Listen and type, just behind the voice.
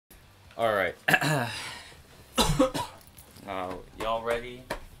Alright. Y'all ready?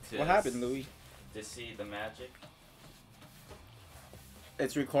 What happened, Louis? To see the magic?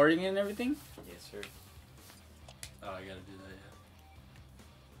 It's recording and everything? Yes, sir. Oh, I gotta do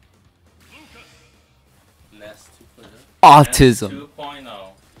that, yeah. Nest 2.0. Autism. 2.0.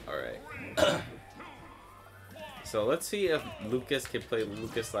 Alright. So let's see if Lucas can play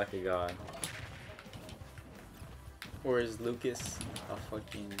Lucas like a god. Or is Lucas a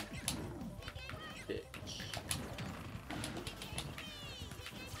fucking bitch?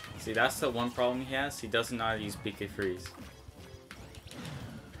 See, that's the one problem he has. He doesn't know how to use PK Freeze.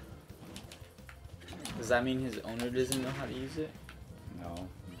 Does that mean his owner doesn't know how to use it? No.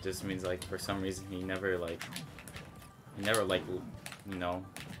 It just means, like, for some reason he never, you know.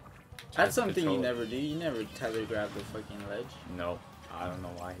 That's tries to something you control it. never do. You never telegraph the fucking ledge. No. I don't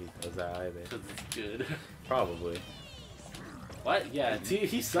know why he does that either. Because it's good. Probably. What? Yeah,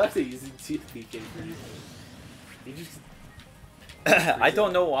 he sucks at using PK freeze. He just... I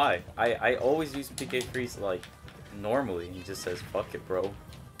don't know why. I always use PK Freeze, like, normally. He just says, fuck it, bro.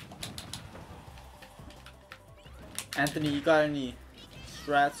 Anthony, you got any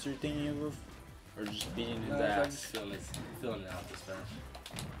strats you're thinking of? Or just beating his I'm ass? just feeling it out this fast.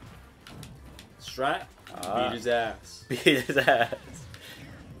 Strat? Ah. Beat his ass. Beat his ass.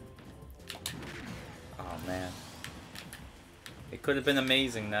 Oh, man. It could have been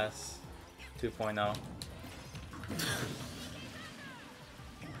amazing, Ness. 2.0.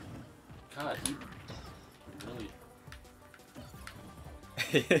 God, he really...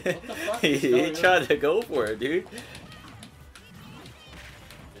 What the fuck is He going tried on? to go for it, dude.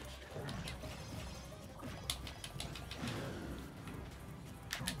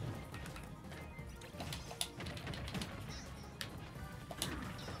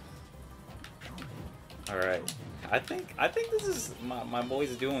 Alright. I think this is my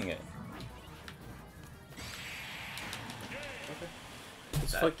boy's doing it.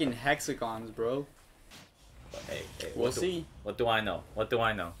 It's fucking hexagons, bro. But hey, We'll see. What do I know? What do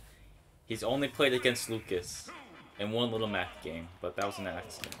I know? He's only played against Lucas in one little math game, but that was an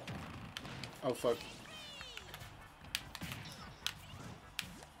accident. Oh, fuck.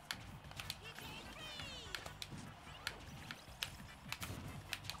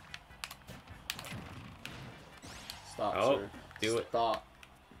 Stop, Oh, sir. do it. Stop.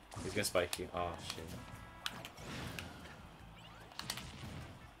 He's gonna spike you. Oh shit.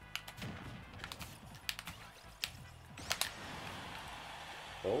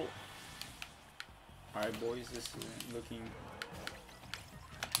 Oh. Alright, boys, this is looking...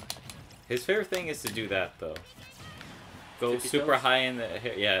 His favorite thing is to do that though. Go Tippy super toes? high in the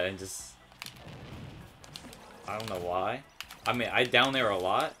yeah, and just I don't know why. I mean, I down there a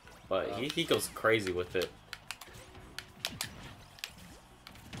lot, but he goes crazy with it.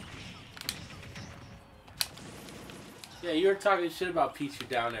 Yeah, you were talking shit about Pichu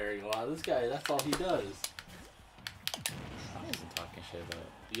down there. Wow, this guy, that's all he does. I wasn't talking shit about it.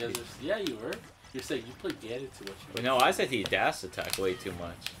 You guys are, yeah, you were. You're saying you play Ganon too much. Well, no, I said he dash attack way too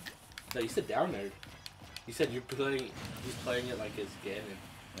much. No, you said down there. You said you're playing, he's playing it like it's Ganon.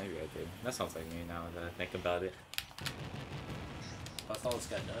 Maybe I did. That sounds like me now that I think about it. That's all this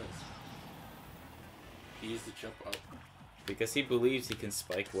guy does. He used to jump up. Because he believes he can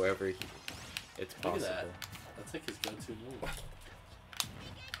spike wherever it's Look possible. at that. That's like his go-to move.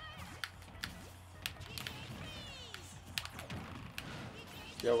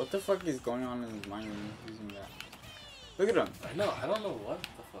 Yo, what the fuck is going on in his mind when he's using that? Look at him. I know. I don't know what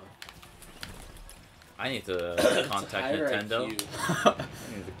the fuck. I need to contact higher Nintendo. IQ. I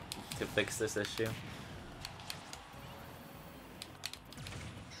need to fix this issue.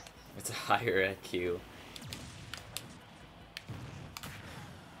 It's a higher IQ.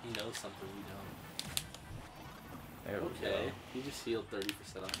 He knows something we don't. There we Okay. go. He just healed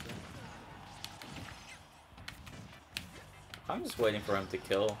 30% off that. I'm just waiting for him to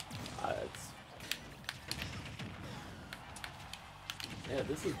kill. Yeah,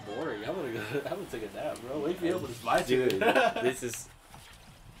 this is boring. I'm gonna go. I'm gonna take a nap, bro. Wake me up when it's my Dude, turn. this is...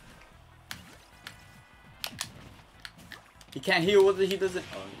 He can't heal with it, he doesn't...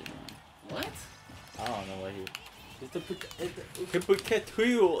 Oh, yeah. What? I don't know what he... It's the Hypocrite.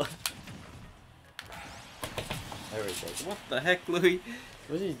 There we go. What the heck, Louis?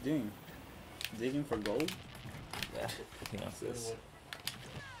 What is he doing? Digging for gold? Yeah, he wants this.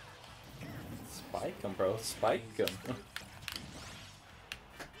 Spike him, bro. Spike him.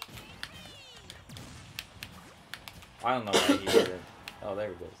 I don't know why he did it. Oh, there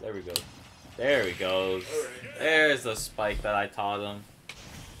he goes. There we go. There he goes. Alright. There's the spike that I taught him.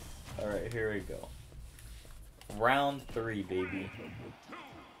 Alright, here we go. Round 3, baby.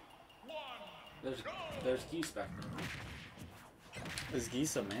 There's geese back there. Is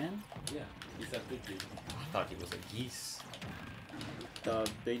Geese a man? Yeah, he's that big dude. I thought he was a geese. The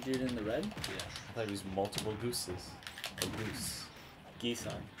big dude in the red? Yeah. I thought he was multiple gooses. A goose. Geese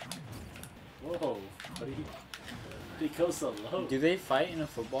on. Whoa, buddy. He goes so low. Do they fight in a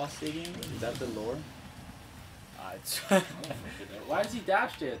football stadium? Is that the lore? Why is he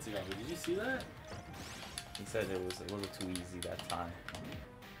dash dancing on me? Did you see that? He said it was a little too easy that time.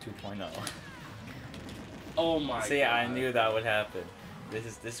 2.0. Oh my god. See, I knew that would happen.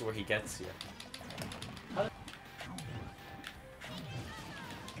 This is where he gets you.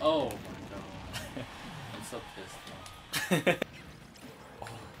 Oh my god. I'm so pissed now. Oh.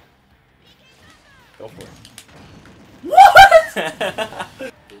 Go for it.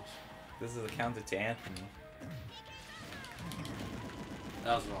 What? This is a counter to Anthony.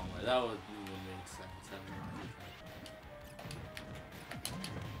 That was the wrong way. That would make sense.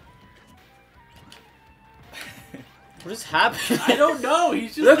 What is happening? I don't know.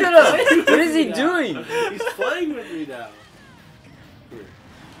 He's just Look like, at him! playing with What is he me now. doing? He's playing with me now. Weird.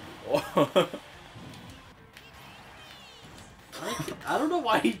 I don't know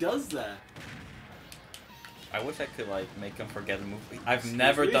why he does that. I wish I could like make him forget a movie. I've Excuse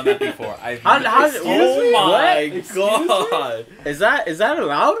never me? done that before. Excuse oh me? my What? Excuse god! Is that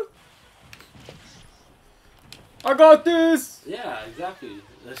allowed? I got this! Yeah, exactly.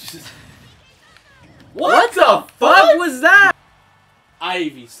 That's just. What the fuck was that?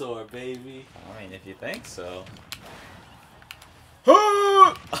 Ivysaur, baby. I mean, if you think so.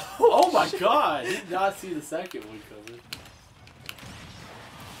 Oh my god! Did not see the second one coming.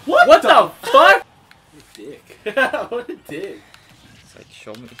 What the fuck? What a dick. What a dick. It's like,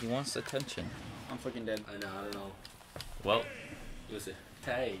 show me. He wants attention. I'm fucking dead. I don't know. Well, It was a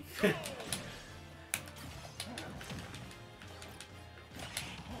tag.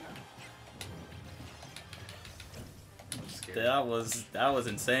 I'm scared. that was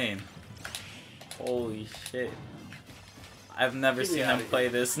insane. Holy shit. I've never Get me seen outta him here. play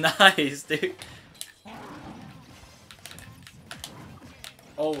this nice, dude.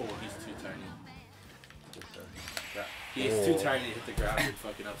 Oh, he's too tiny. He's too tiny to hit the ground and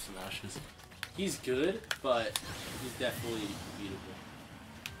fucking up smashes. He's good, but he's definitely beatable.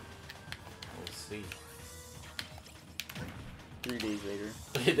 We'll see. 3 days later.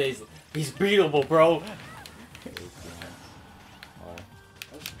 3 days. He's beatable, bro. Oh.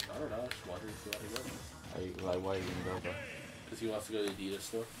 I don't know. I just wondering if you want to go. Are you, like, why are you gonna go, bro? Because he wants to go to the Adidas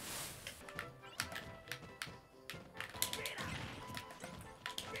store.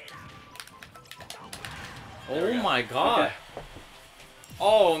 There we Oh go. my god. Okay.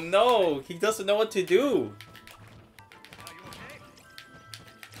 Oh no, he doesn't know what to do.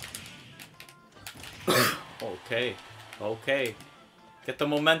 Okay, okay. Get the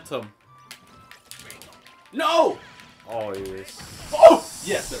momentum. No! Oh, he was Oh!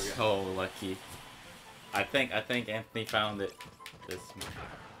 Yes, there we go. so lucky. I think Anthony found it. This.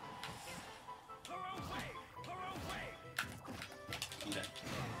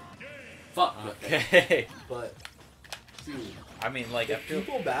 Fuck. Okay. But, dude, I mean, like, I if feel.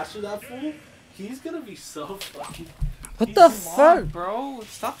 people master that fool, he's gonna be so fucking. What He's the so fuck? Bro,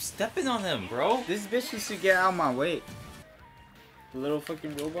 stop stepping on him, bro. This bitch needs to get out of my way. The little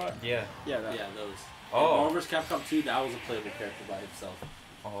fucking robot? Yeah. Yeah, that. Yeah, those. Oh. In Marvel vs. Capcom 2, that was a playable character by himself.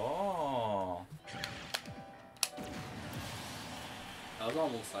 Oh. That was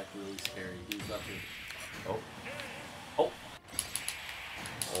almost like really scary. He was up to. Oh. Oh.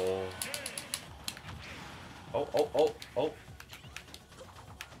 Oh. Oh, oh, oh, oh.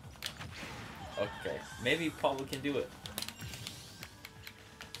 Okay. Maybe Pablo can do it.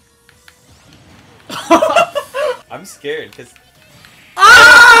 I'm scared because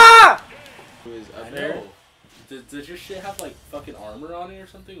Ah! Who is I up there? know. Does your shit have like fucking armor on it or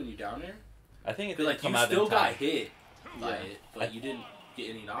something when you're down there? I think it Cause didn't like come you out still in time. got hit by Yeah. it, but you didn't get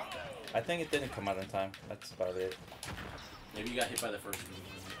any knockback. I think it didn't come out in time. That's about it. Maybe you got hit by the first one.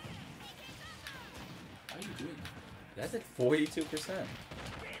 How are you doing that? That's at 42%.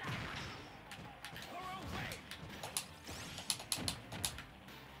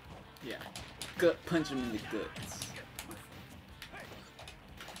 Yeah. Gut punch him in the guts.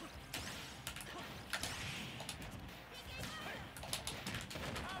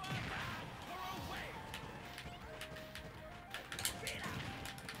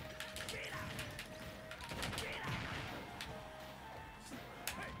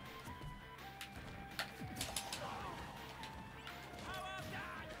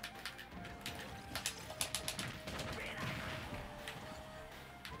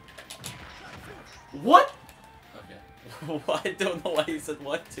 What? Okay. I don't know why you said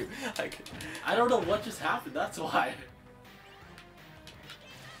what to. I don't know what just happened, that's why.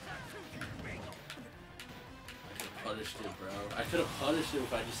 I could have punished him, bro. I could have punished him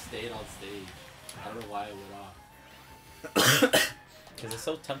if I just stayed on stage. I don't know why it went off. Because it's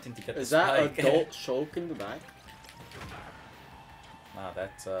so tempting to get Is the that spike. adult Shulk in the back? Nah,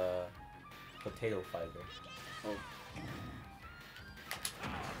 that's potato fiber. Oh.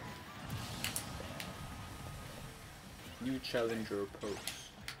 New challenger pose.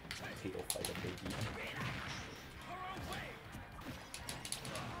 Potato fiber, baby.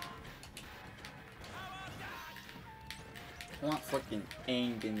 I want fucking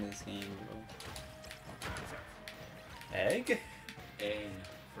Aang in this game, bro. Egg? Aang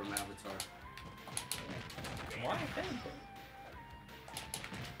from Avatar. Why egg?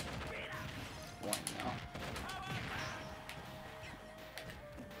 Why not?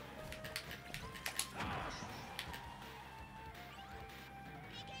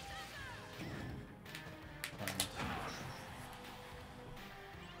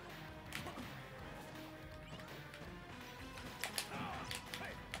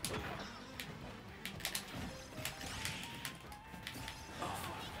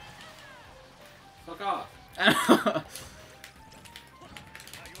 Fuck off.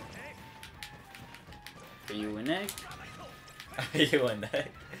 Are you an egg? Are you in that?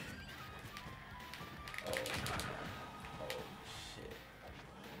 Oh. Oh shit.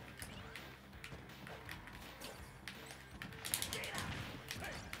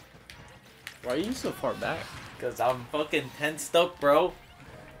 Why are you so far back? Cause I'm fucking tensed up, bro.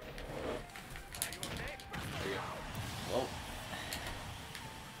 Whoa.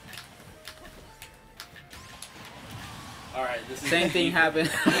 Alright, this is Same thing happened.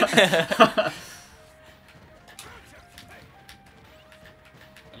 I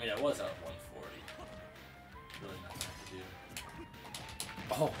mean, I was at 140. Really nothing I could do.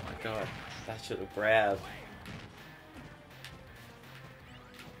 Oh my god. That should have grabbed.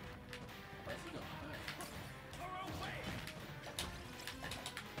 Why does he go high?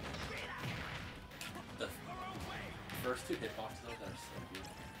 The first two hitboxes though, that are so good.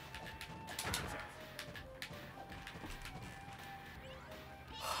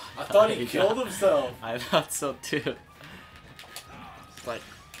 I thought he killed himself. I thought so too. It's like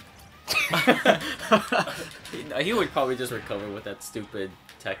He would probably just recover with that stupid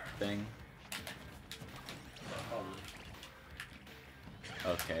tech thing.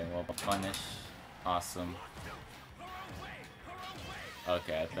 Okay, well, punish. Awesome.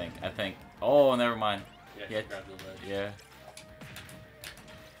 Okay, I think. Oh, never mind. Yeah, Yeah. grab the ledge. Yeah.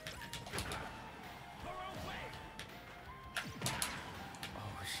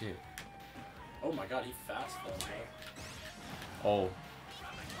 Oh shit. Oh my god, he fast fell, bro. Oh.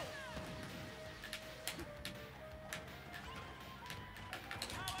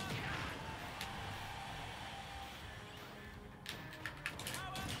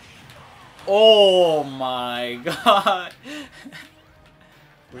 Oh my god.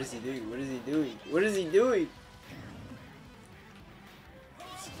 what is he doing? What is he doing? What is he doing? I'm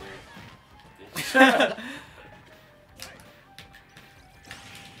scared.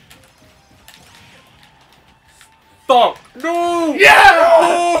 Fuck! No!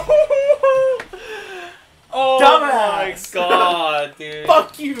 Yeah! Oh Dumbass! my god, dude.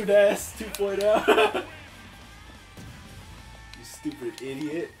 Fuck you, Ness 2.0. You stupid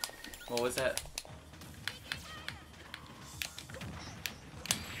idiot. What was that?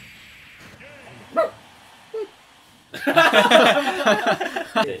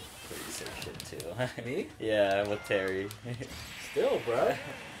 Did pretty sick shit too. Me? Yeah, with Terry. Still, bro.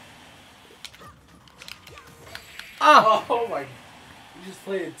 Ah! Oh my. You just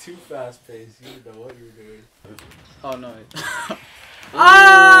playing too fast paced. You didn't know what you were doing. Oh no.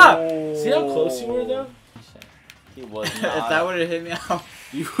 Ah! See how close you were though? He was If not. that would have hit me out.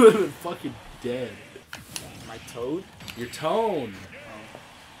 You would have been fucking dead. My toad? Your tone.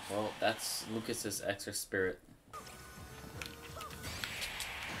 Well, that's Lucas's extra spirit.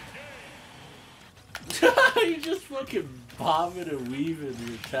 You just fucking bobbing and weaving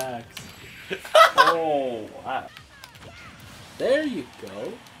your attacks. Oh, wow. There you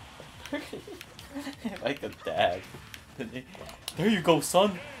go. Like a dad. There you go,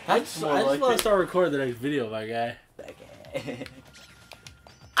 son. I That's just, more I just like want it. to start recording the next video, my guy. Okay.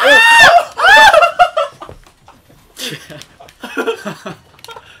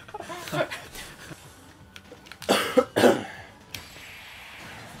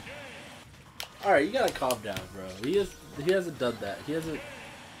 Alright, you gotta calm down, bro. He hasn't done that. He hasn't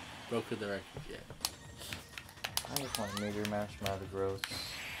broken the record yet. I just want a major match, Mother Gross.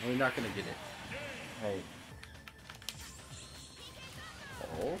 We're not gonna get it. Hey.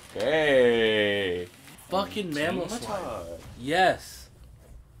 Okay. Fucking Mammal Slide. Slide. Yes.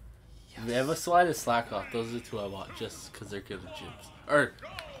 Mammal Slide and Slack Off. Those are the two I want just because they're good at gyms. Or,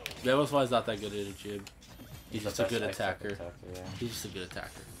 Mammal Slide's not that good at a gym. He's just a good attacker. Yeah. He's just a good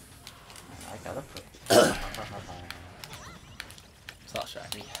attacker. I gotta put. It's not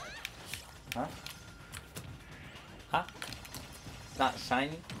shiny. Huh? Huh? It's not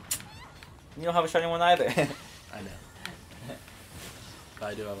shiny? You don't have a shiny one either. I know. But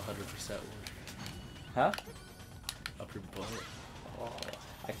I do have 100% one. Huh? Upper butt. Oh,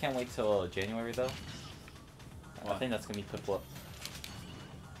 I can't wait till January though. Why? I think that's gonna be Piplup.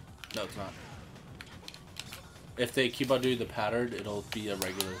 No, it's not. If they keep on doing the pattern, it'll be a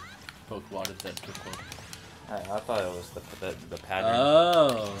regular Pokemon instead of Pokemon. I thought it was the pattern.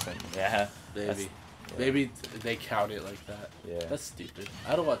 Oh. Yeah. Maybe. Yeah. Maybe they count it like that. Yeah. That's stupid.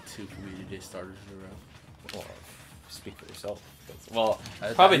 I don't want 2 Community Day starters in a row. Well, speak for yourself. Well,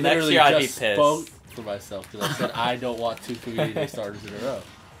 I probably next literally year I'd be just pissed. spoke for myself because I said I don't want 2 Community Day starters in a row.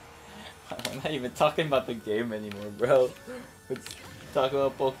 I'm not even talking about the game anymore, bro. Let's talk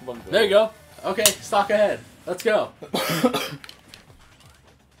about Pokemon Go. There you go. Okay, stock ahead. Let's go.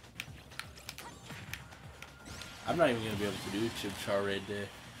 I'm not even going to be able to do Chimchar Raid Day.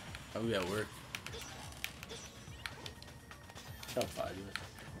 I'll be at work. I'm fine with it.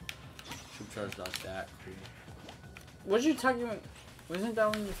 Chimchar's not that cool. What you talking about? Wasn't that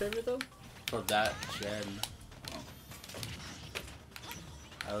one your favorite though? For that gen.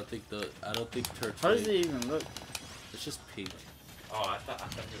 I don't think Turtle. How does it even look? It's just pink. Oh, I thought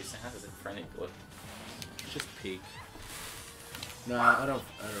you were saying how does it friendly look? It's just pink. No, I don't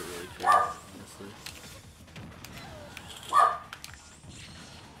really care, honestly.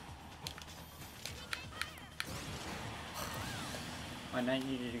 My knight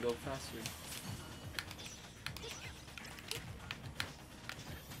needed to go faster.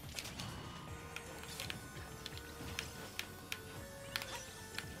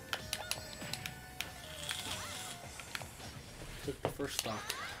 Took the first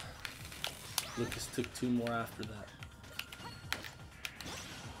stock. Lucas took 2 more after that.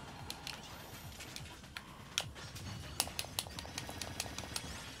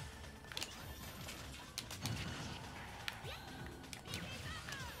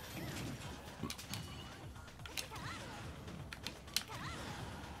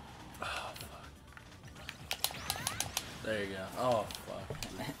 There you go. Oh, fuck.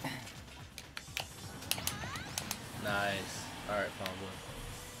 Nice. Alright, Pablo.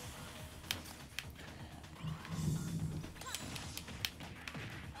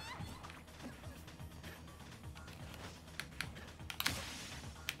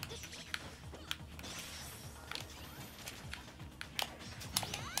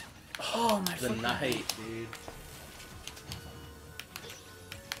 Oh my The night, dude.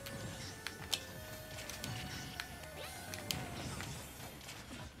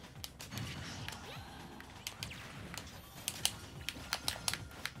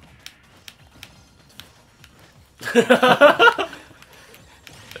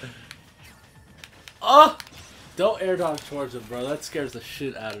 Oh! Don't air dodge towards him, bro. That scares the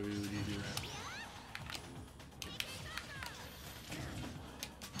shit out of me when you do that.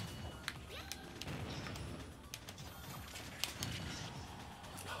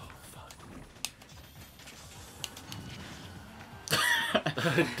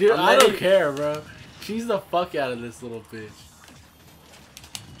 Dude, I don't care, bro. She's the fuck out of this little bitch.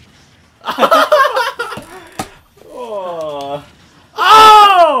 Oh.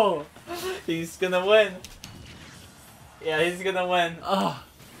 Oh! He's gonna win. Yeah, he's gonna win. Oh.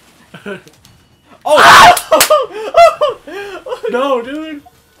 Oh! No, dude.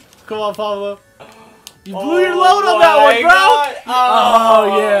 Come on, Pablo. You blew Oh your load on that my one, bro. God.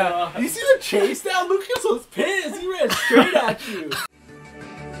 Oh, yeah. You see the chase down? Lucas was pissed. He ran straight at you.